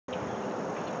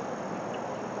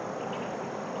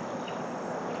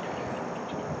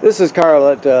This is Carl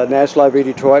at National Library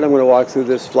Detroit. I'm going to walk through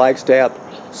this Flagstaff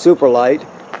Superlight.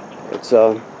 It's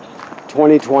a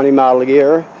 2020 model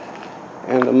year,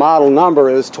 and the model number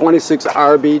is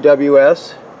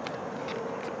 26RBWS.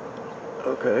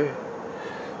 Okay,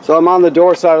 so I'm on the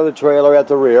door side of the trailer at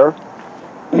the rear.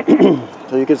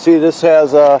 So you can see this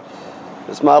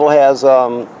model has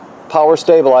power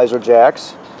stabilizer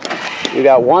jacks. You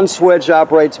got one switch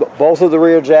operates both of the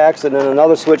rear jacks, and then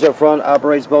another switch up front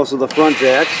operates both of the front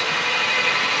jacks.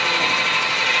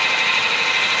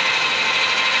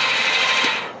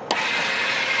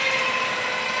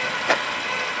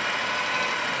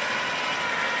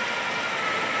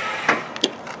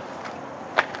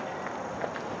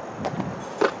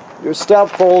 Your step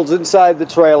folds inside the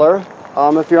trailer.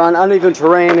 If you're on uneven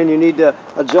terrain and you need to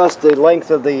adjust the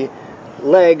length of the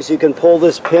legs, you can pull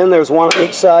this pin. There's one on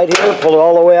each side here. Pull it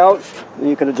all the way out, and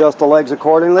you can adjust the legs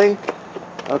accordingly.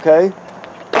 Okay.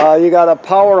 You got a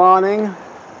power awning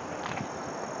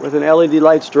with an LED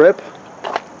light strip.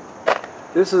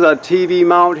 This is a TV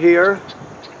mount here,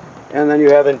 and then you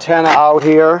have antenna out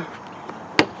here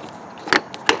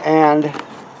and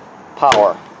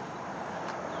power.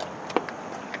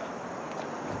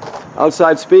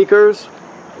 Outside speakers.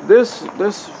 This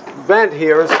vent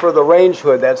here is for the range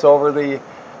hood that's over the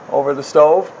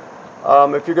stove.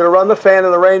 If you're going to run the fan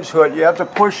in the range hood, you have to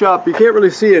push up. You can't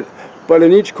really see it, but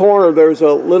in each corner there's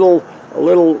a little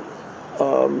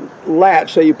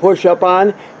latch that you push up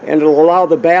on, and it'll allow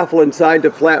the baffle inside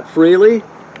to flap freely.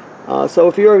 So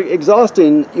if you're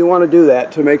exhausting, you want to do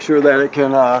that to make sure that it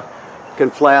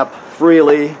can flap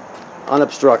freely,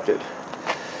 unobstructed.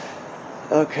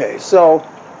 Okay, so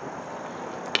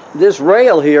this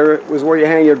rail here was where you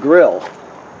hang your grill.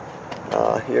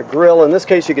 Your grill, in this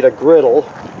case you get a griddle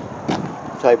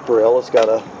type grill. It's got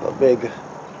a big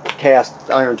cast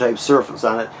iron type surface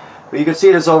on it. But you can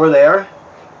see this over there.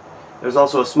 There's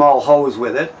also a small hose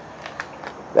with it.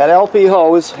 That LP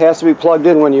hose has to be plugged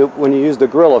in when you use the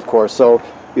grill, of course. So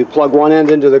you plug one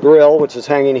end into the grill, which is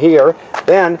hanging here.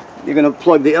 Then you're going to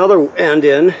plug the other end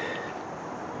in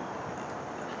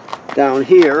down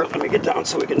here. Let me get down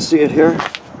so we can see it here.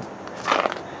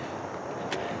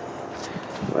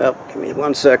 Well, give me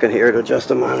 1 second here to adjust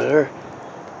the monitor.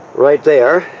 Right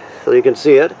there, so you can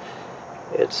see it.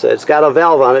 It's got a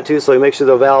valve on it too, so you make sure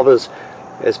the valve is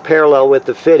parallel with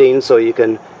the fitting, so you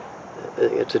can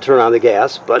to turn on the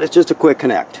gas. But it's just a quick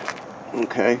connect.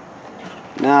 Okay.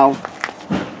 Now,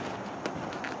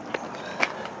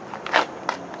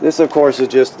 this of course is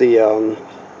just the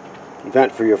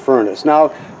vent for your furnace.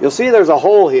 Now you'll see there's a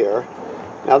hole here.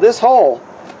 Now this hole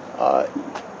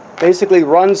basically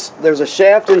runs, there's a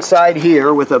shaft inside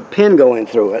here with a pin going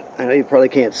through it. I know you probably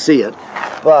can't see it,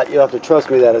 but you'll have to trust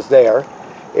me that it's there.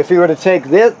 If you were to take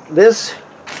this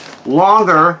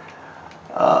longer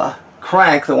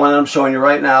crank, the one I'm showing you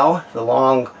right now, the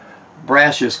long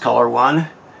brashish color one,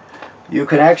 you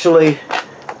can actually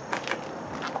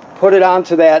put it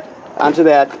onto that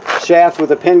shaft with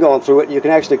a pin going through it. You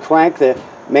can actually crank the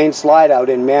main slide out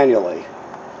in manually.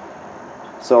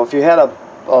 So if you had a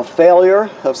failure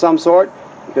of some sort,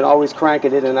 you can always crank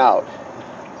it in and out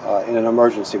in an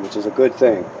emergency, which is a good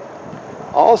thing.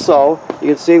 Also, you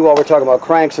can see while we're talking about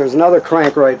cranks, there's another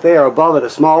crank right there above it, a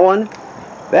small one.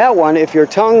 That one, if your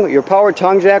power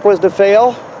tongue jack was to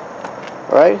fail,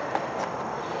 right,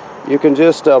 you can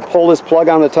just pull this plug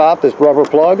on the top, this rubber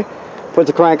plug, put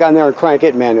the crank on there and crank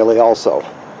it manually also.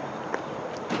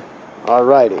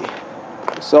 Alrighty,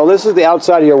 so this is the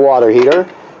outside of your water heater.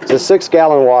 It's a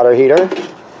 6-gallon water heater.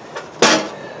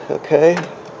 Okay.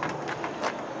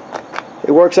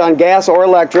 It works on gas or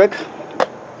electric.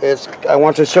 I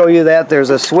want to show you that there's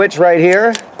a switch right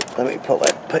here. Let me pull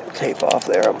that tape off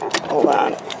there. Hold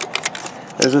on.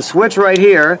 There's a switch right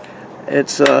here.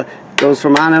 It goes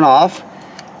from on and off,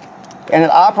 and it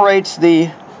operates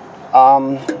the.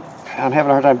 I'm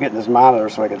having a hard time getting this monitor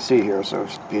so I can see here, so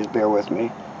please bear with me.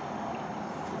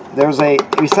 There's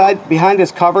behind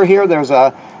this cover here, there's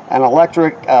an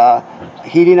electric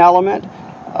heating element.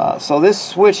 So this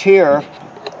switch here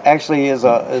actually is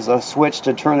a switch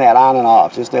to turn that on and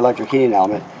off, just the electric heating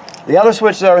element. The other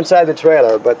switches are inside the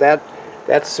trailer, but that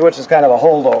switch is kind of a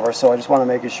holdover, so I just want to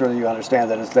make sure that you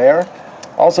understand that it's there.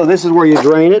 Also, this is where you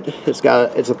drain it. It's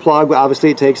a plug.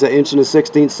 Obviously, it takes an 1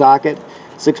 1/16 socket,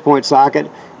 6-point socket.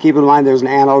 Keep in mind there's an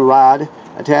anode rod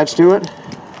attached to it.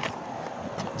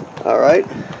 All right.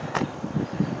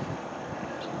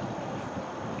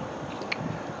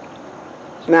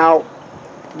 Now,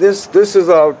 this is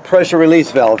a pressure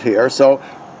release valve here, so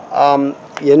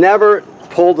you never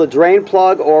pull the drain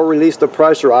plug or release the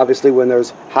pressure, obviously, when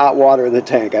there's hot water in the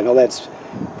tank. I know that's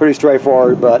pretty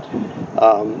straightforward, but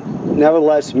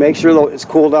Nevertheless, make sure that it's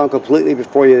cooled down completely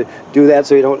before you do that,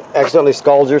 so you don't accidentally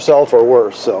scald yourself or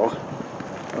worse. So,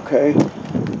 okay.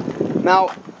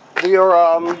 Now,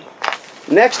 your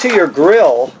next to your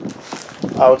grill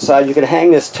outside, you can hang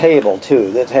this table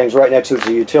too. That hangs right next to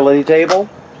the utility table.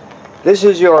 This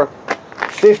is your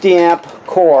 50 amp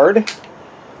cord,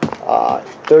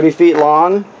 30 feet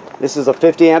long. This is a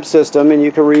 50 amp system, and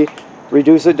you can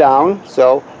reduce it down.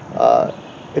 So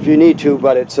if you need to,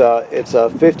 but it's a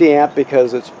 50 amp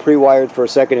because it's pre-wired for a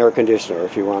second air conditioner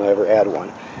if you want to ever add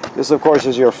one. This, of course,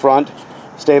 is your front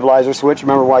stabilizer switch.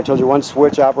 Remember why I told you one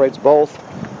switch operates both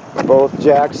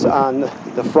jacks on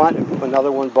the front,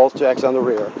 another one both jacks on the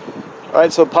rear. All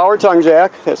right, so power tongue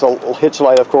jack. It's a little hitch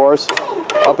light, of course,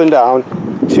 up and down.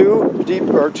 Two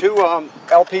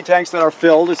LP tanks that are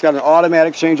filled. It's got an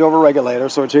automatic changeover regulator,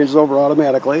 so it changes over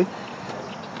automatically.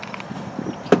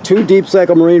 2 deep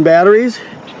cycle marine batteries,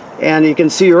 and you can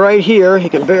see right here, you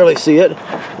can barely see it,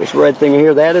 this red thing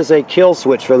here, that is a kill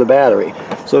switch for the battery.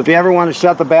 So if you ever want to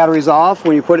shut the batteries off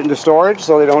when you put it into storage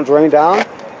so they don't drain down,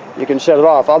 you can shut it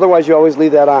off. Otherwise, you always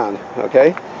leave that on,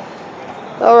 okay?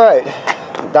 All right,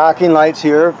 docking lights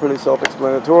here, pretty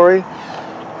self-explanatory.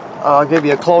 I'll give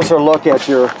you a closer look at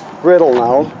your griddle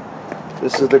now.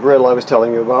 This is the griddle I was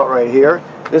telling you about right here.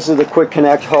 This is the quick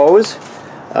connect hose.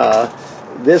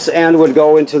 This end would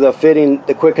go into the fitting,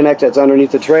 the quick connect that's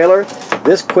underneath the trailer.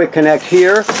 This quick connect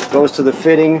here goes to the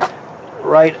fitting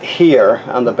right here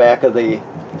on the back of the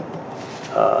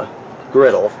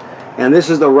griddle. And this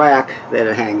is the rack that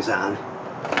it hangs on.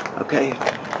 Okay.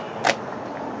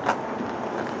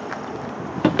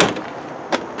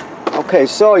 Okay,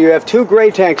 so you have 2 gray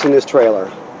tanks in this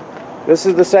trailer. This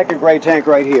is the second gray tank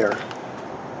right here.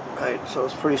 Right, so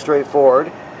it's pretty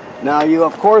straightforward. Now you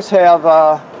of course have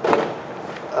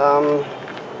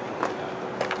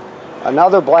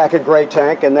another black and gray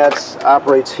tank, and that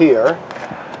operates here.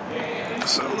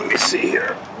 So let me see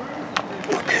here.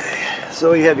 Okay,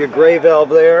 so you have your gray valve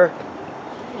there.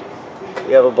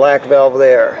 You have a black valve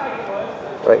there,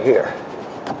 right here.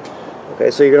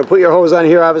 Okay, so you're going to put your hose on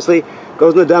here, obviously,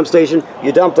 goes in the dump station.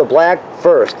 You dump the black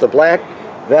first. The black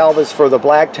valve is for the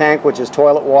black tank, which is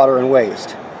toilet water and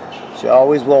waste. So you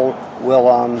always will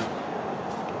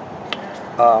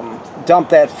dump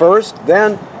that first,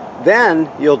 then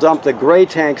you'll dump the gray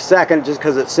tank second, just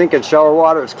because it's sink and shower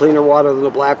water. It's cleaner water than the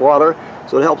black water,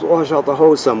 so it helps wash out the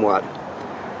hose somewhat.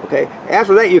 Okay,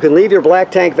 after that you can leave your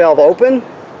black tank valve open,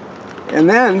 and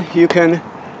then you can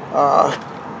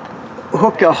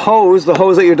hook a hose, the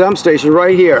hose at your dump station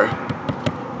right here.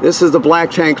 This is the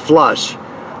black tank flush.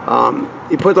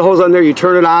 You put the hose on there, you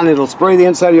turn it on, it'll spray the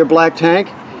inside of your black tank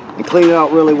and clean it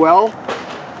out really well,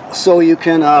 so you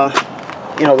can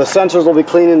you know, the sensors will be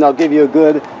clean and they'll give you a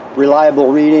good,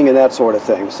 reliable reading and that sort of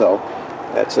thing. So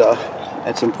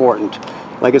that's important.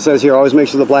 Like it says here, always make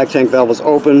sure the black tank valve is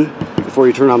open before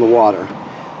you turn on the water.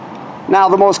 Now,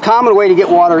 the most common way to get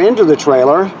water into the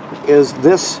trailer is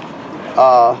this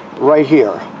right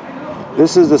here.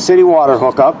 This is the city water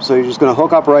hookup. So you're just going to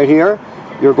hook up right here.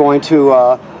 You're going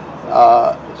to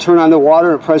turn on the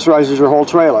water, and it pressurizes your whole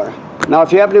trailer. Now,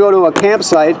 if you happen to go to a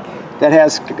campsite that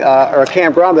has, or a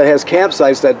campground that has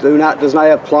campsites that does not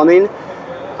have plumbing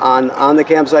on the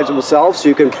campsites themselves, so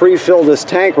you can pre-fill this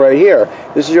tank right here.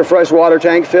 This is your fresh water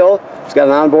tank fill. It's got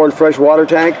an onboard fresh water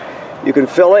tank. You can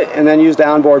fill it and then use the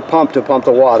onboard pump to pump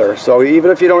the water. So even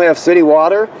if you don't have city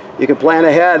water, you can plan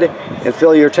ahead and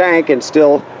fill your tank, and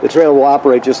still the trailer will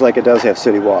operate just like it does have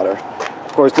city water.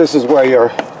 Of course, this is where your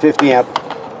 50 amp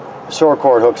shore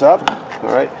cord hooks up.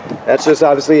 All right, that's just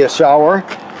obviously a shower.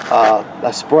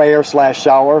 A sprayer /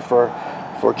 shower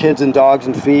for kids and dogs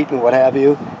and feet and what have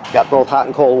you. Got both hot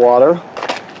and cold water.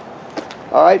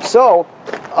 All right, so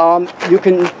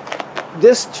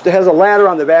this has a ladder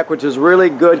on the back, which is really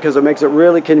good because it makes it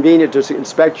really convenient to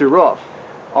inspect your roof.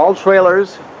 All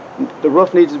trailers, the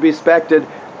roof needs to be inspected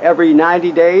every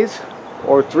 90 days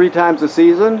or 3 times a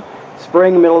season.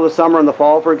 Spring, middle of the summer, and the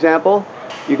fall, for example.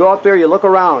 You go up there, you look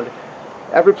around.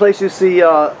 Every place you see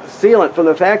sealant from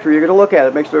the factory, you're going to look at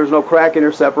it, make sure there's no cracking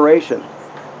or separation.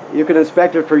 You can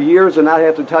inspect it for years and not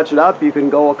have to touch it up. You can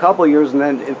go a couple years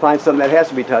and find something that has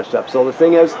to be touched up. So the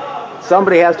thing is,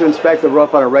 somebody has to inspect the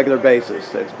roof on a regular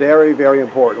basis. It's very, very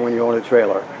important when you own a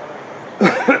trailer.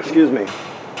 Excuse me.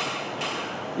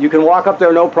 You can walk up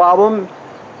there no problem,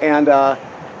 and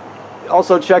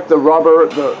also check the rubber,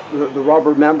 the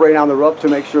rubber membrane on the roof to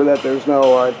make sure that there's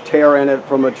no tear in it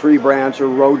from a tree branch or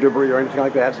road debris or anything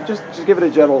like that. So just give it a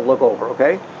gentle look over,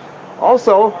 okay?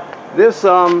 Also, this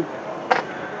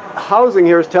housing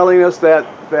here is telling us that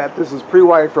this is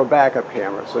pre-wired for a backup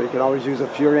camera, so you can always use a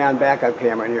Furion backup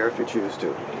camera in here if you choose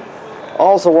to.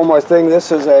 Also, one more thing,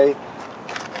 this is a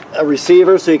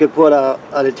receiver, so you could put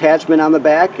an attachment on the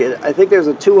back. I think there's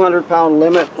a 200-pound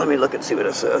limit. Let me look and see what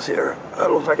it says here. I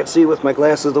don't know if I can see with my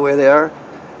glasses the way they are.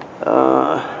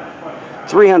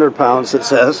 300 pounds it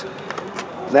says.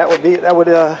 That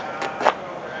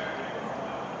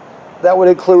would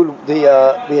include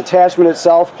the attachment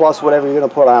itself plus whatever you're going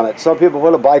to put on it. Some people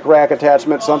put a bike rack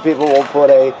attachment. Some people will put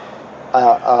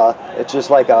it's just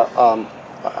like a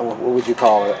what would you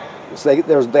call it? So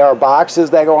there are boxes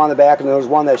that go on the back, and there's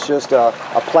one that's just a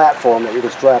platform that you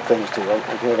can strap things to. I'm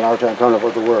having a hard time coming up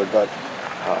with the word, but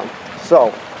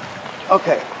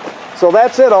okay. So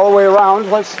that's it all the way around.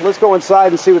 Let's go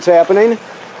inside and see what's happening.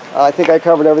 I think I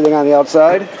covered everything on the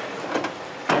outside.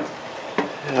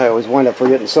 I always wind up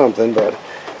forgetting something, but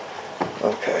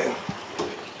okay.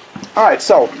 All right,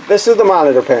 so this is the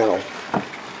monitor panel.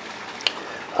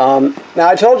 Now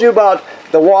I told you about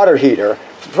the water heater.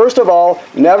 First of all,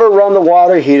 never run the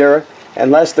water heater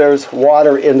unless there's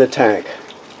water in the tank.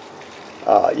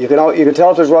 You can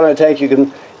tell if there's water in the tank.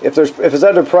 If it's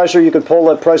under pressure, you can pull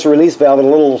the pressure release valve and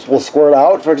a little will squirt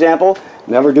out, for example.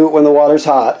 Never do it when the water's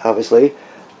hot, obviously.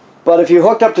 But if you're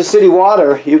hooked up to city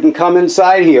water, you can come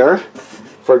inside here,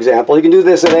 for example. You can do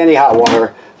this at any hot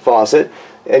water faucet,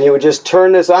 and you would just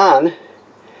turn this on,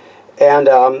 and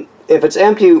if it's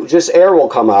empty, just air will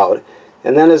come out.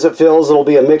 And then as it fills, it'll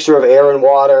be a mixture of air and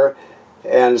water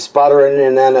and sputtering,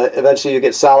 and then eventually you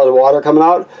get solid water coming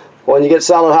out. When you get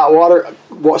solid water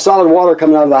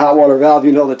coming out of the hot water valve,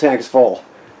 you know the tank's full.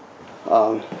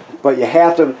 But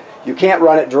you can't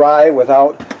run it dry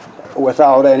without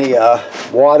any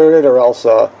water in it, or else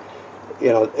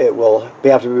it will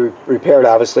have to be repaired,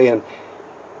 obviously, and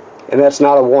that's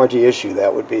not a warranty issue.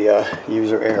 That would be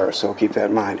user error, so keep that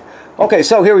in mind. Okay,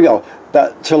 so here we go.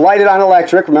 To light it on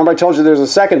electric, remember I told you there's a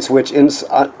second switch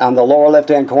on the lower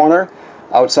left-hand corner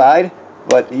outside,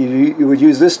 but you would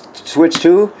use this switch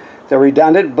too. They're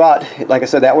redundant, but like I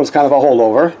said, that one's kind of a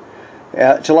holdover.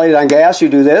 To light it on gas, you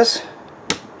do this.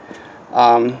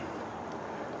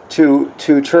 To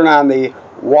turn on the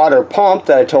water pump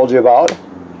that I told you about.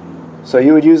 So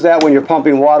you would use that when you're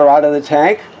pumping water out of the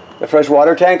tank, the fresh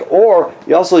water tank, or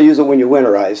you also use it when you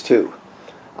winterize too.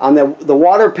 On the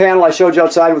water panel I showed you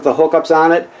outside with the hookups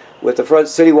on it, with the front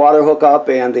city water hookup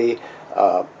and the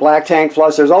black tank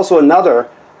flush, there's also another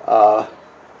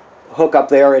hookup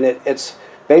there, and it's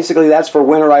basically that's for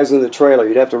winterizing the trailer.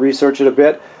 You'd have to research it a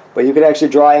bit, but you could actually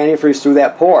draw antifreeze through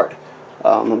that port.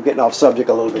 I'm getting off subject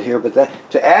a little bit here, but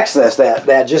to access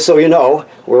that, just so you know,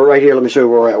 we're right here. Let me show you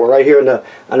where we're at. We're right here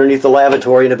underneath the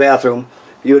lavatory in the bathroom.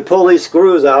 You would pull these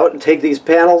screws out and take these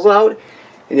panels out,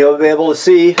 and you'll be able to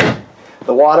see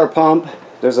the water pump.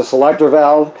 There's a selector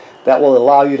valve that will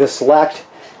allow you to select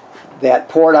that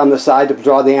port on the side to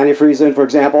draw the antifreeze in, for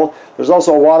example. There's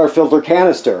also a water filter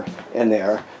canister in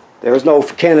there. There's no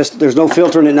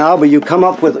filter in it now, but you come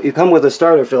with a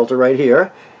starter filter right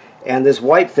here, and this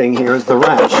white thing here is the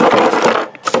wrench.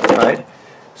 Right?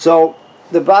 So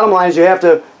the bottom line is you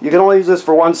can only use this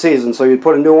for one season. So you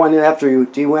put a new one in after you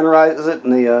de-winterize it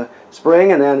in the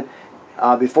spring, and then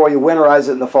before you winterize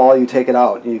it in the fall, you take it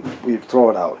out. You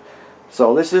throw it out.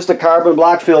 So this is just a carbon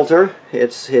block filter.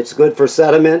 It's good for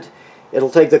sediment. It'll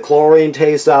take the chlorine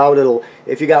taste out.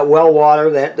 If you got well water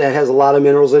that has a lot of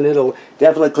minerals in it, it'll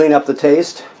definitely clean up the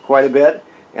taste quite a bit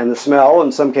and the smell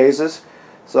in some cases.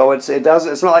 So it's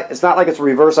not like it's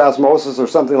reverse osmosis or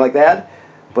something like that,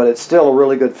 but it's still a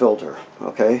really good filter.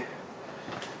 Okay.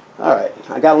 All right.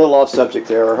 I got a little off subject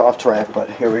there, or off track, but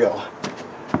here we go.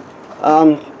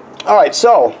 All right.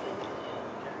 So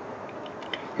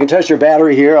you can test your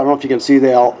battery here. I don't know if you can see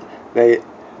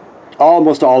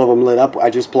almost all of them lit up. I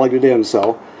just plugged it in,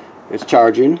 so it's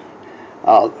charging.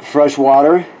 Fresh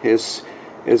water is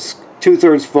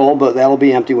 2/3 full, but that'll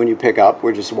be empty when you pick up.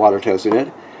 We're just water testing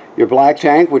it. Your black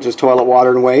tank, which is toilet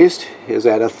water and waste, is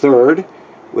at 1/3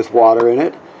 with water in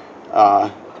it.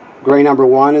 Gray number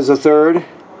 1 is 1/3,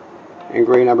 and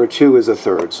gray number 2 is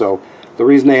 1/3. So the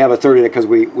reason they have 1/3 in it because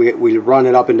we run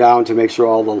it up and down to make sure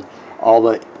all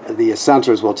the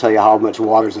sensors will tell you how much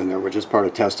water's in there, which is part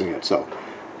of testing it.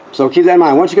 So keep that in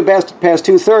mind. Once you get past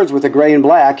 2/3 with the gray and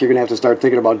black, you're going to have to start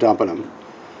thinking about dumping them.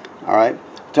 All right.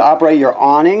 To operate your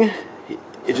awning,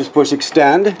 you just push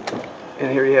extend,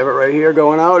 and here you have it right here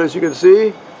going out, as you can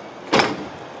see.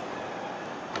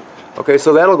 Okay,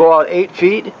 so that'll go out 8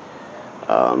 feet.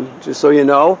 Just so you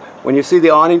know, when you see the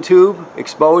awning tube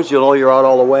exposed, you'll know you're out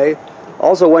all the way.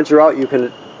 Also, once you're out, you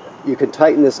can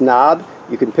tighten this knob.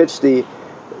 You can pitch the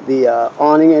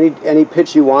awning any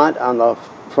pitch you want on the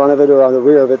front of it or on the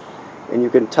rear of it, and you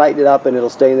can tighten it up and it'll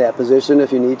stay in that position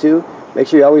if you need to. Make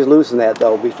sure you always loosen that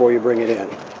though before you bring it in.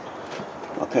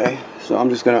 Okay, so I'm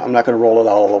not gonna roll it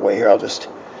all the way here. I'll just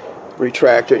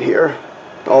retract it here.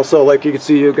 Also, like you can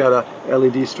see, you've got a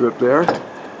LED strip there.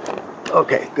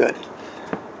 Okay, good.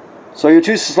 So your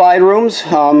two slide rooms,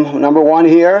 number one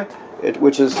here,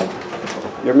 which is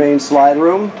your main slide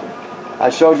room. I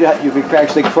showed you how you could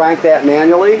actually crank that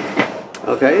manually,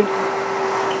 okay,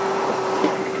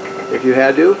 if you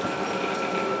had to.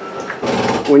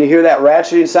 When you hear that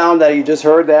ratcheting sound that you just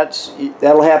heard,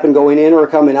 that'll happen going in or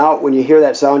coming out. When you hear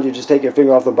that sound, you just take your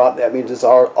finger off the button. That means it's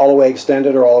all the way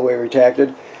extended or all the way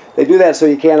retracted. They do that so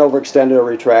you can't overextend it or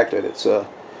retract it. It's a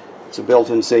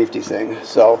built-in safety thing.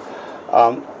 So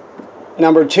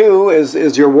number two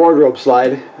is your wardrobe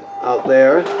slide out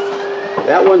there.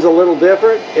 That one's a little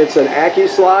different. It's an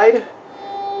AccuSlide.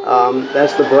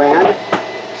 That's the brand.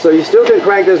 So you still can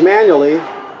crank this manually,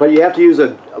 but you have to use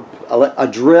a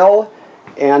drill,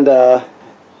 and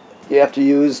you have to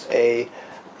use a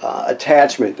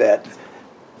attachment that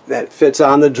fits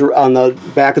on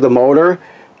the back of the motor.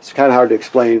 It's kind of hard to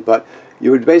explain, but you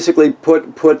would basically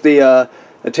put the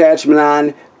attachment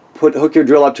on, hook your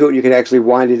drill up to it, and you can actually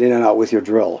wind it in and out with your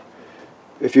drill.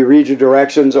 If you read your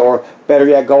directions, or better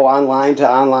yet, go online to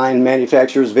online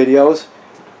manufacturers' videos,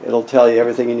 it'll tell you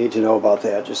everything you need to know about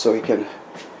that, just so you can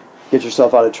get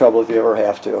yourself out of trouble if you ever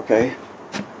have to, okay?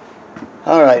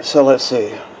 Alright, so let's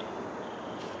see.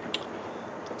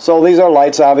 So these are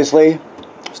lights, obviously.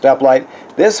 Step light.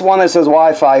 This one that says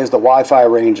Wi-Fi is the Wi-Fi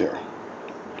Ranger.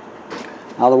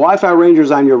 Now the Wi-Fi Ranger is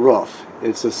on your roof.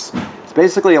 It's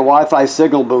basically a Wi-Fi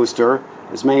signal booster,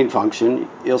 its main function.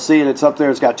 You'll see it, it's up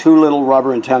there, it's got two little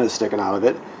rubber antennas sticking out of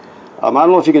it. I don't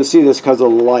know if you can see this because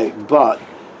of the light, but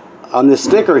on the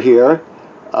sticker here,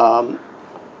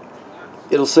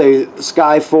 it'll say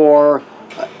Sky 4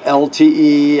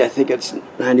 LTE, I think it's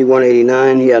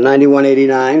 9189, yeah,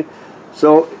 9189.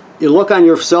 So you look on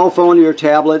your cell phone or your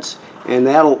tablets, and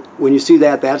when you see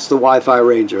that, that's the Wi-Fi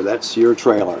Ranger, that's your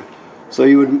trailer. So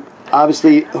you would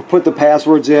obviously put the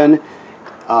passwords in,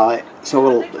 so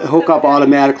it'll hook up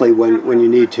automatically when you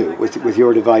need to with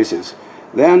your devices.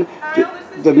 Then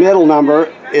the middle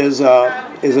number is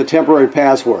a temporary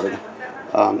password,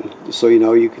 so you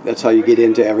know that's how you get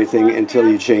into everything until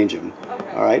you change them.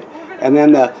 All right, and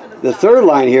then the third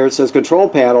line here, it says control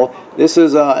panel. This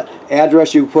is an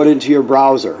address you put into your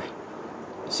browser.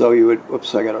 So you would,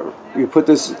 you put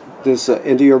this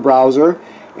into your browser,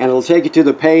 and it'll take you to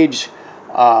the page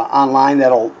online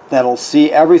that'll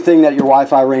see everything that your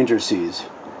Wi-Fi Ranger sees.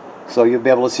 So you'll be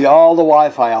able to see all the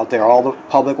Wi-Fi out there, all the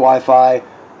public Wi-Fi,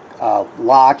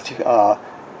 locked,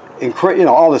 encrypt, you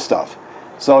know, all this stuff.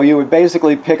 So you would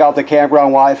basically pick out the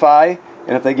campground Wi-Fi,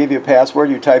 and if they give you a password,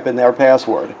 you type in their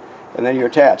password, and then you're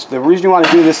attached. The reason you want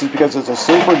to do this is because it's a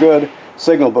super good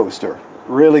signal booster,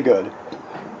 really good.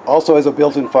 Also has a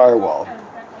built-in firewall.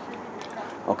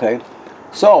 Okay,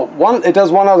 so it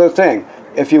does one other thing.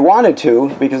 If you wanted to,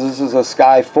 because this is a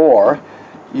Sky 4,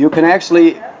 you can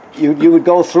actually, you would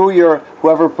go through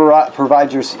whoever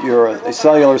provides your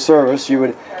cellular service.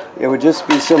 It would just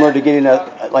be similar to getting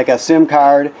like a SIM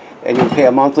card, and you pay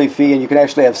a monthly fee, and you can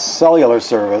actually have cellular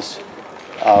service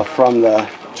from the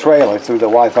trailer through the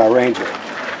Wi-Fi Ranger.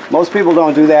 Most people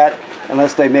don't do that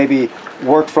unless they maybe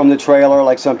work from the trailer,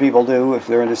 like some people do if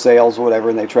they're into sales or whatever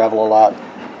and they travel a lot,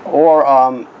 or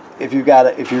if you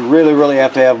really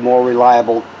have to have more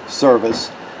reliable service,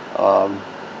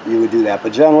 you would do that.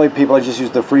 But generally, people just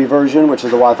use the free version, which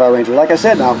is the Wi-Fi Ranger. Like I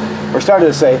said, now we're starting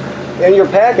to say in your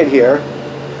packet here,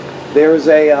 there's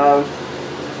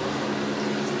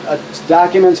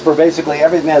documents for basically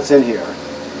everything that's in here.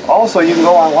 Also, you can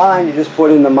go online. You just put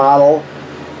in the model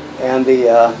and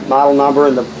the model number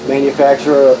and the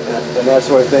manufacturer and that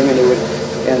sort of thing, and you would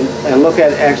and look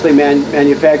at actually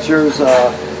manufacturers'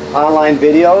 online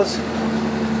videos,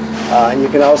 and you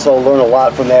can also learn a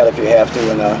lot from that if you have to,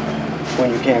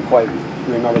 when you can't quite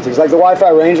remember things. Like the Wi-Fi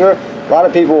Ranger, a lot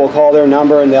of people will call their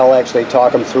number and they'll actually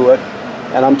talk them through it.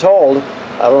 And I'm told,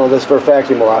 I don't know this for a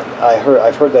fact anymore,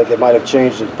 I've heard that they might have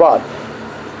changed it, but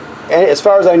as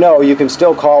far as I know, you can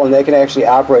still call and they can actually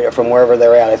operate it from wherever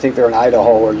they're at. I think they're in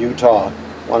Idaho or Utah,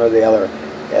 one or the other,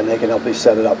 and they can help you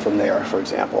set it up from there, for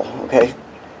example. Okay,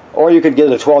 or you could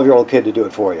get a 12-year-old kid to do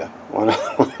it for you.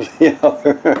 You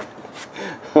know.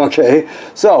 Okay,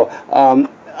 so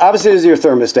obviously this is your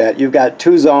thermostat. You've got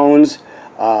two zones.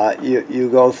 You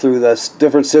go through the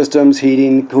different systems,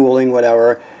 heating, cooling,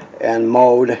 whatever, and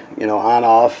mode, you know, on,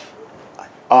 off,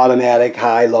 automatic,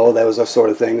 high, low, those sort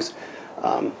of things.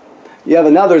 You have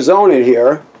another zone in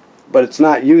here, but it's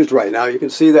not used right now. You can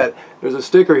see that there's a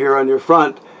sticker here on your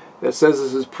front that says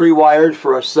this is pre-wired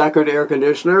for a second air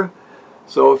conditioner.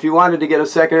 So if you wanted to get a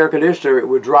second air conditioner, it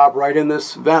would drop right in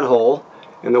this vent hole,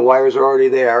 and the wires are already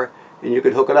there, and you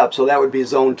could hook it up. So that would be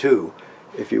zone 2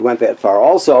 if you went that far.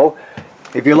 Also,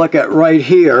 if you look at right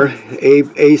here,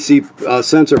 AC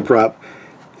sensor prep,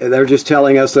 they're just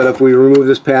telling us that if we remove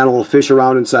this panel and fish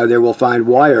around inside there, we'll find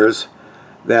wires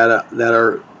that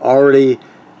are already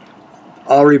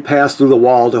passed through the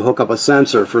wall to hook up a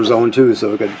sensor for zone 2,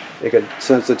 so it could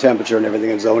sense the temperature and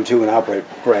everything in zone 2 and operate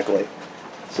correctly.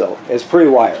 So it's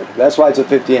pre-wired. That's why it's a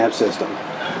 50 amp system.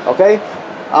 Okay.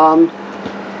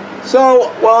 So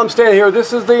while I'm standing here,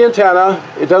 this is the antenna.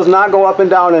 It does not go up and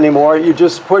down anymore. You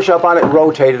just push up on it and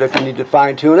rotate it if you need to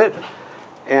fine tune it.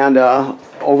 And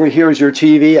over here is your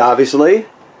TV, obviously.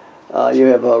 You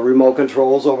have remote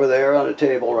controls over there on the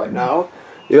table right now.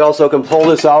 You also can pull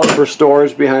this out for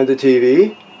storage behind the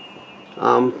TV.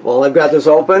 While I've got this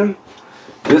open,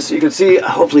 this you can see,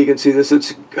 hopefully you can see this.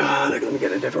 It's, God, let me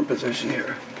get a different position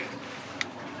here.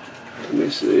 Let me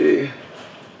see.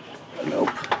 Nope.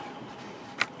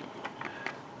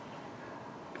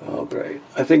 Oh, great.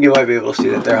 I think you might be able to see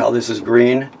that there, how this is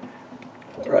green.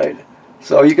 Right.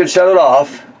 So you can shut it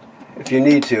off if you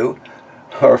need to,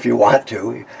 or if you want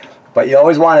to. But you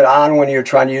always want it on when you're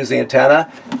trying to use the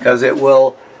antenna, because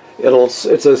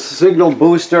it's a signal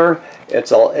booster.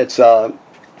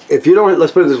 If you don't,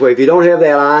 let's put it this way, if you don't have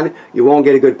that on, you won't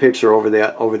get a good picture over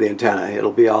the antenna.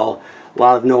 It'll be a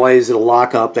lot of noise, it'll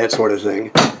lock up, that sort of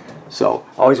thing. So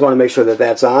always want to make sure that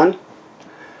that's on.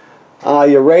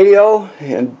 Your radio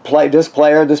and disc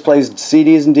player. This plays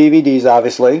CDs and DVDs,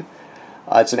 obviously.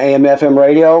 It's an AM/FM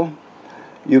radio.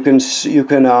 You can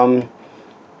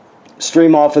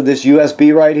stream off of this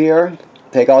USB right here.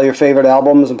 Take all your favorite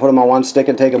albums and put them on one stick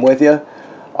and take them with you.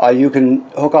 You can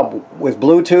hook up with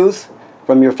Bluetooth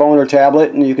from your phone or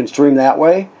tablet, and you can stream that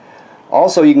way.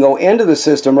 Also, you can go into the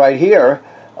system right here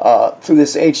through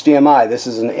this HDMI. This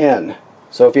is an in.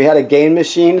 So if you had a game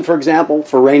machine, for example,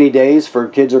 for rainy days for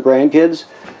kids or grandkids,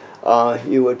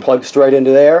 you would plug straight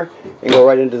into there and go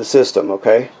right into the system,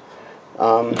 okay?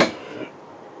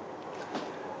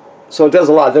 So it does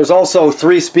a lot. There's also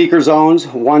 3 speaker zones.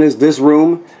 1 is this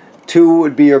room, 2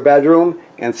 would be your bedroom,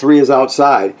 and 3 is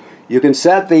outside. You can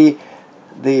set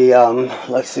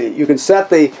let's see, you can set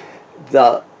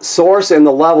the source and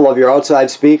the level of your outside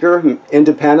speaker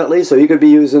independently, so you could be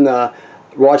using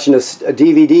watching a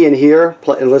DVD in here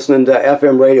and listening to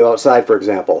FM radio outside, for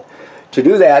example. To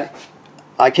do that,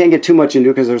 I can't get too much into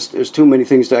it because there's too many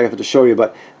things I have to show you,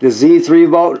 but the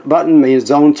Z3 button means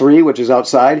zone 3, which is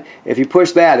outside. If you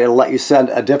push that, it'll let you send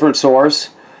a different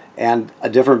source and a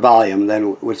different volume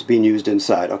than what's being used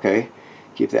inside, okay?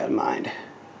 Keep that in mind.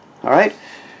 All right?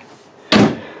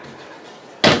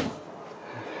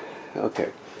 Okay.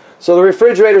 So the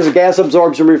refrigerator is a gas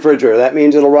absorption refrigerator. That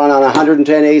means it'll run on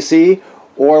 110 AC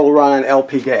or it'll run on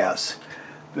LP gas.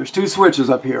 There's 2 switches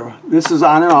up here. This is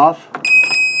on and off.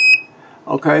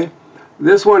 Okay.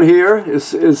 This one here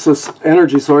is this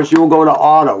energy source. You will go to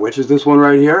auto, which is this one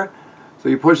right here. So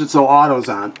you push it so auto's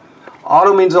on.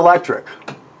 Auto means electric.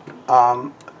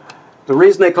 The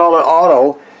reason they call it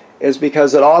auto is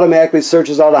because it automatically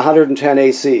searches out 110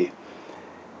 AC.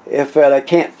 If it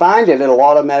can't find it, it'll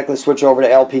automatically switch over to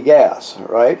LP gas,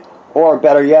 right? Or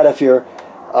better yet, if you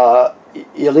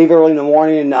leave early in the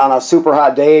morning on a super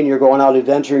hot day and you're going out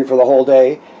adventuring for the whole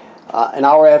day, an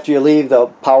hour after you leave, the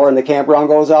power in the campground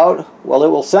goes out. Well, it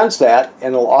will sense that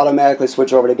and it'll automatically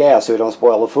switch over to gas so you don't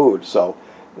spoil the food. So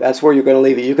that's where you're going to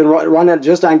leave it. You can run it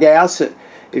just on gas if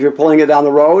you're pulling it down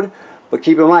the road, but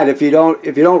keep in mind if you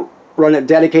don't run it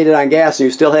dedicated on gas and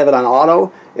you still have it on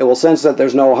auto, it will sense that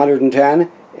there's no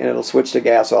 110 and it'll switch to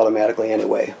gas automatically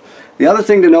anyway. The other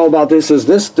thing to know about this is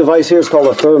this device here is called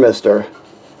a thermistor,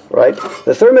 right?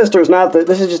 The thermistor is not,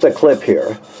 this is just a clip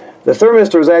here. The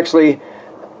thermistor is actually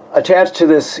attached to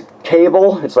this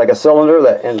cable. It's like a cylinder,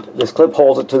 and this clip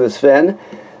holds it to this fin.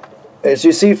 As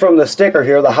you see from the sticker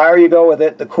here, the higher you go with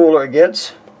it, the cooler it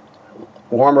gets,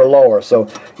 warmer, lower. So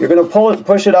you're going to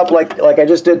push it up like I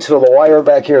just did till the wire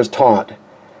back here is taut.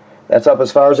 That's up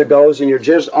as far as it goes, and you're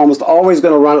just almost always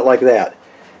going to run it like that.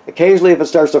 Occasionally, if it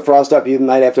starts to frost up, you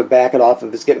might have to back it off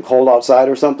if it's getting cold outside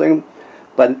or something.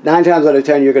 But 9 times out of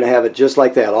 10, you're going to have it just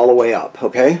like that, all the way up,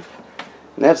 okay?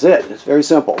 And that's it. It's very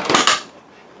simple.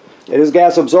 It is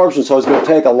gas absorption, so it's going to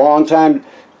take a long time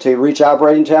to reach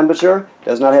operating temperature. It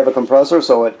does not have a compressor,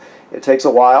 so it takes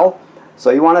a while.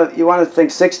 So you want to think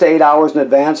 6 to 8 hours in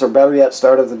advance, or better yet,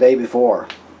 start of the day before.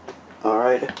 All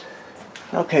right.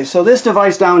 Okay, so this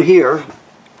device down here,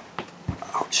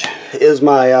 ouch, is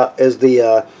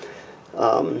the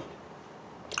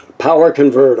power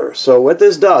converter. So what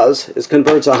this does is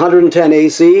converts 110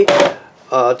 AC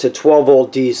to 12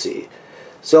 volt DC.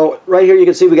 So right here you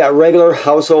can see we got regular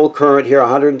household current here,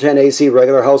 110 AC,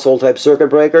 regular household type circuit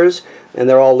breakers, and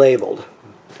they're all labeled,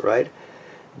 right?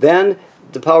 Then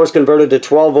the power is converted to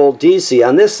 12 volt DC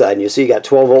on this side, and you see you got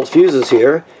 12 volt fuses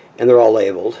here, and they're all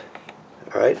labeled,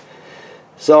 all right?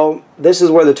 So this is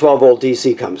where the 12 volt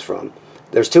DC comes from.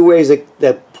 There's two ways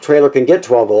that trailer can get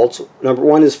 12 volts. Number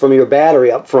one is from your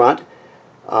battery up front.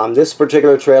 This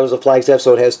particular trailer is a Flagstaff,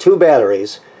 so it has two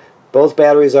batteries. Both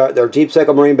batteries they're deep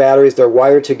cycle marine batteries. They're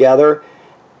wired together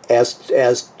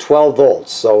as 12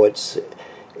 volts. So it's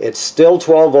still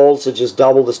 12 volts. It's just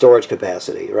double the storage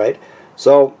capacity, right?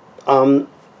 So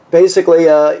basically,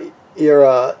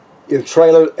 your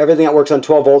trailer, everything that works on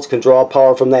 12 volts can draw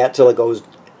power from that till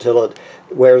it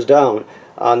wears down.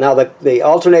 Now the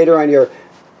alternator on your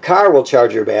car will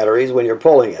charge your batteries when you're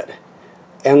pulling it,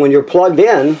 and when you're plugged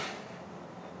in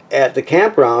at the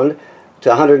campground to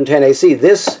 110 AC,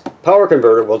 this power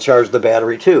converter will charge the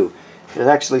battery too. It's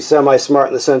actually semi-smart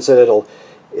in the sense that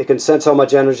it can sense how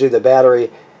much energy the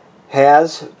battery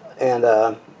has and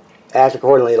act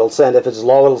accordingly. It'll send, if it's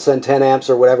low, it'll send 10 amps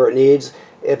or whatever it needs.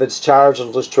 If it's charged,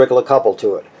 it'll just trickle a couple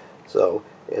to it. So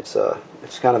it's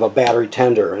kind of a battery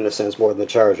tender in a sense, more than the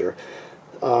charger.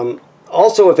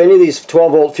 Also, if any of these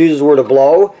 12 volt fuses were to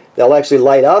blow, they'll actually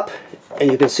light up, and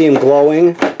you can see them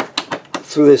glowing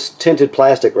through this tinted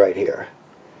plastic right here.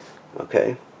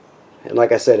 Okay, and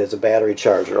like I said, it's a battery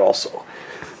charger also.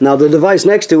 Now the device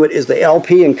next to it is the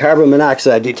LP and carbon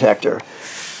monoxide detector.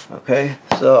 Okay,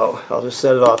 so I'll just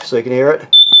set it off so you can hear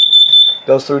it.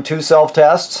 Goes through two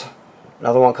self-tests.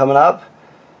 Another one coming up.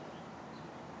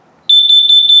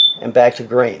 And back to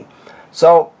green.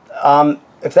 So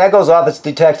if that goes off, it's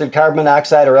detected carbon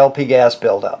monoxide or LP gas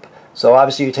buildup. So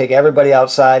obviously you take everybody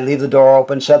outside, leave the door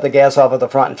open, shut the gas off at the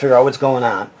front, and figure out what's going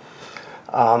on.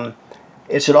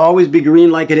 It should always be green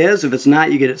like it is. If it's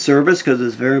not, you get it serviced because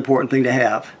it's a very important thing to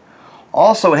have.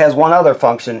 Also, it has one other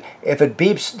function. If it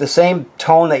beeps the same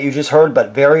tone that you just heard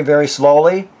but very, very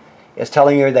slowly, it's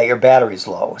telling you that your battery's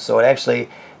low. So it actually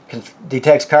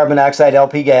detects carbon monoxide,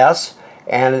 LP gas,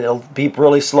 and it'll beep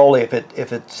really slowly if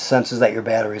it senses that your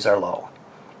batteries are low.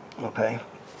 Okay,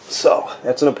 so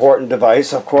that's an important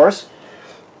device, of course.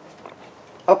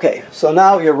 Okay, so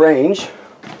now your range.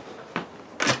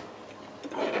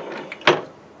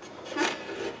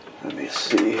 Let me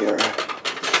see here.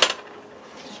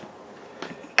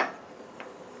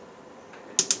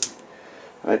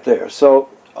 Right there. So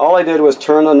all I did was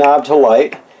turn the knob to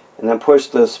light and then push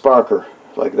the sparker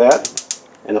like that,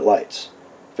 and it lights.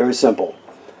 Very simple.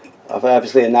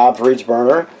 Obviously a knob for each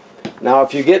burner. Now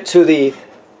if you get to the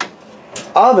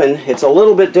oven, it's a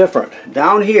little bit different.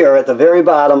 Down here at the very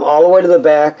bottom, all the way to the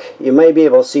back, you may be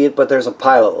able to see it, but there's a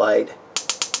pilot light.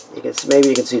 Maybe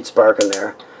you can see it sparking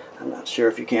there. I'm not sure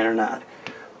if you can or not.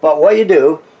 But what you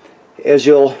do is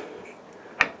you'll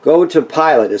go to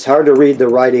pilot. It's hard to read the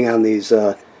writing on these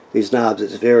knobs.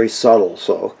 It's very subtle.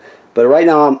 So, but right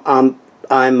now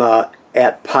I'm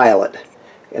at pilot,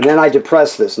 and then I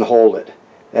depress this and hold it.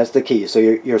 That's the key. So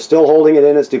you're still holding it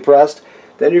in. It's depressed.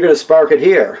 Then you're going to spark it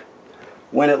here.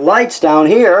 When it lights down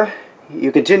here,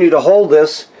 you continue to hold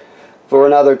this for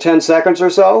another 10 seconds or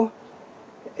so,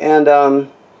 and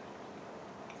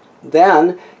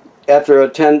then after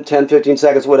 10-15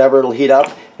 seconds, whatever, it'll heat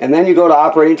up, and then you go to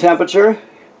operating temperature,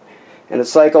 and it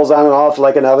cycles on and off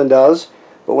like an oven does.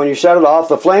 But when you shut it off,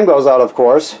 the flame goes out, of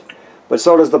course, but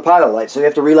so does the pilot light. So you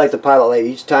have to relight the pilot light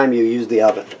each time you use the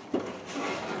oven.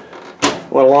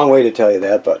 Went a long way to tell you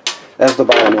that, but that's the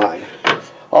bottom line.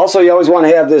 Also, you always want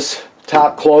to have this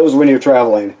top closed when you're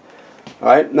traveling.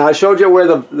 Alright, now I showed you where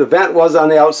the vent was on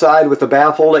the outside with the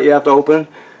baffle that you have to open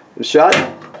and shut.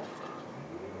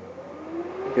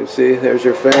 You can see there's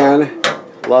your fan,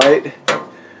 light.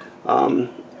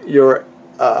 Your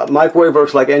microwave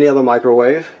works like any other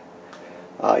microwave.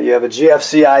 You have a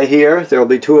GFCI here. There will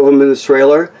be two of them in this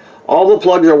trailer. All the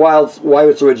plugs are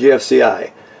wired through a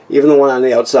GFCI, even the one on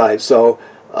the outside. So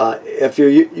if you're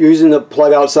using the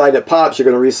plug outside that pops, you're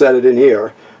going to reset it in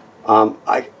here. It'll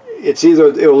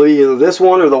be either this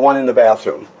one or the one in the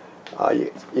bathroom.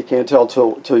 You can't tell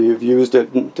till you've used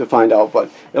it to find out,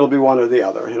 but it'll be one or the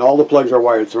other, and all the plugs are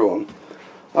wired through them.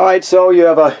 Alright, so you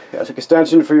have an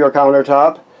extension for your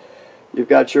countertop. You've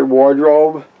got your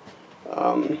wardrobe,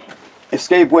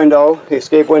 escape window. The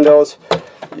escape windows,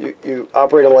 you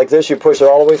operate them like this. You push it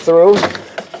all the way through,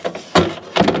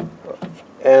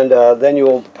 and then you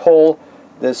will pull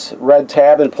this red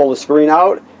tab and pull the screen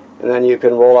out, and then you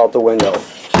can roll out the window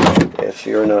if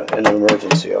you're in an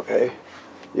emergency. Okay,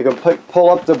 you can pull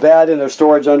up the bed and there's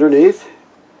storage underneath.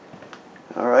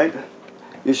 Alright,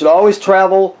 you should always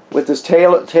travel with this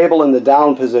table in the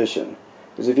down position.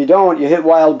 Because if you don't, you hit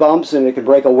wild bumps and it could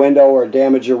break a window or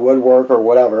damage your woodwork or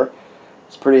whatever.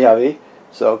 It's pretty heavy,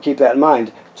 so keep that in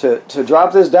mind. To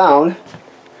drop this down,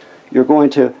 you're going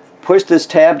to push this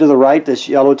tab to the right, this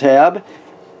yellow tab,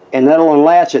 and that'll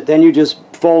unlatch it. Then you just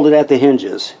fold it at the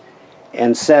hinges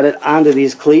and set it onto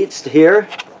these cleats here.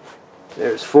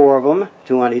 There's 4 of them,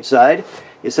 2 on each side.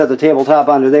 You set the tabletop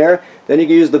onto there. Then you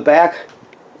can use the back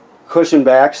cushion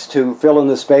backs to fill in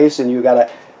the space, and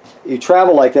you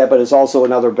travel like that, but it's also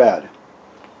another bed.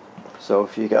 So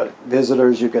if you got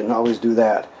visitors, you can always do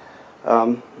that.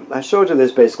 I showed you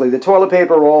this basically. The toilet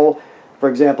paper roll, for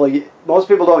example, most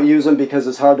people don't use them because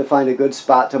it's hard to find a good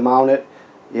spot to mount it.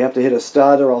 You have to hit a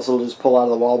stud or else it'll just pull out of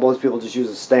the wall. Most people just use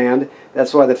a stand.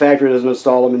 That's why the factory doesn't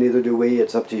install them, and neither do we.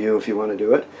 It's up to you if you want to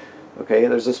do it. Okay,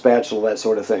 there's a spatula, that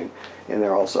sort of thing in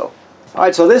there also. All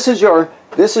right, so this is your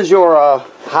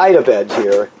hide-a-bed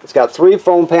here. It's got 3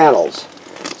 foam panels.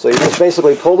 So you just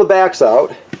basically pull the backs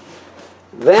out.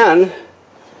 Then,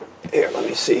 here, let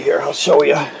me see here. I'll show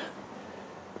you.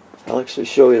 I'll actually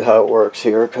show you how it works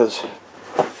here, because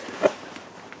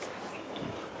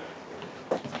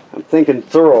I'm thinking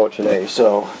thorough today,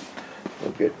 so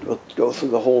we'll go through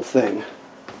the whole thing.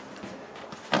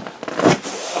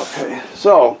 Okay,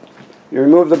 so you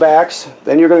remove the backs,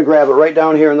 then you're going to grab it right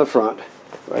down here in the front,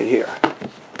 right here.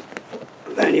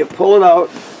 Then you pull it out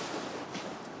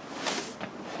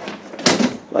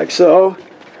like so.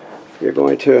 You're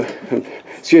going to,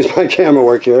 excuse my camera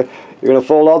work here, you're going to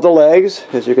fold out the legs,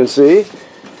 as you can see,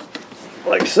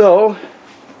 like so.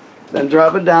 Then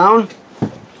drop it down.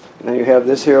 And then you have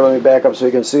this here, let me back up so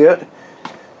you can see it.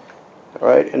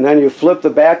 Alright, and then you flip the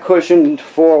back cushion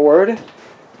forward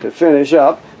to finish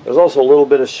up. There's also a little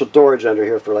bit of storage under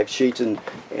here for like sheets and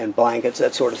blankets,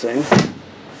 that sort of thing.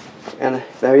 And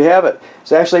there you have it.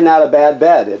 It's actually not a bad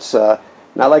bed. It's not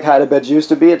like hide-a-beds used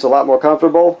to be. It's a lot more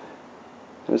comfortable.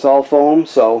 It's all foam,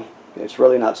 so it's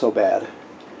really not so bad.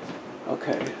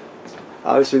 Okay.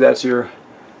 Obviously that's your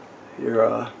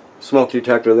smoke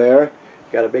detector there.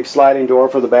 Got a big sliding door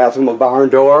for the bathroom, a barn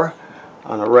door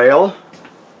on a rail.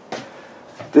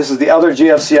 This is the other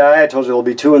GFCI. I told you there'll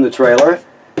be 2 in the trailer.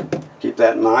 Keep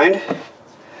that in mind.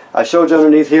 I showed you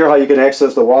underneath here how you can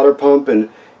access the water pump and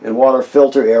water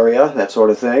filter area, that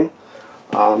sort of thing.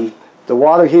 The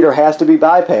water heater has to be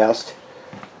bypassed.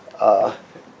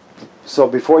 So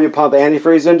before you pump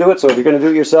antifreeze into it, so if you're going to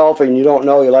do it yourself and you don't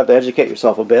know, you'll have to educate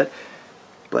yourself a bit.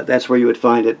 But that's where you would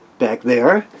find it, back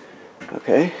there.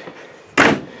 Okay.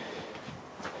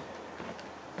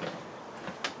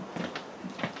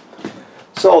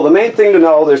 So the main thing to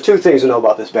know, there's 2 things to know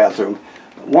about this bathroom.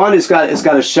 One, it's got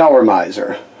a shower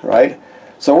miser, right?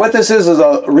 So what this is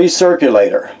a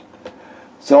recirculator.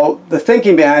 So the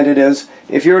thinking behind it is,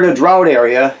 if you're in a drought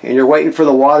area and you're waiting for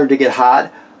the water to get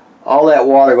hot, all that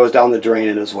water goes down the drain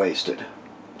and is wasted.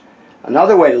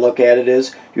 Another way to look at it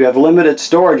is, you have limited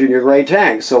storage in your gray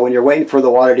tank. So when you're waiting for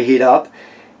the water to heat up,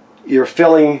 you're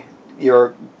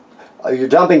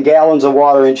dumping gallons of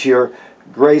water into your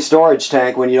gray storage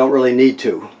tank when you don't really need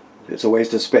to. It's a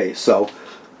waste of space. So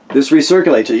this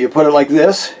recirculates it. You put it like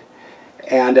this,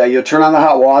 and you turn on the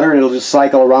hot water and it'll just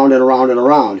cycle around and around and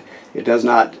around. It does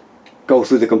not go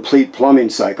through the complete plumbing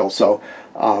cycle. So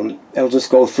it'll just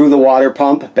go through the water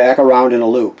pump, back around in a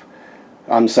loop.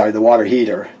 I'm sorry, the water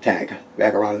heater tank,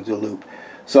 back around into a loop.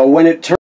 So when it turns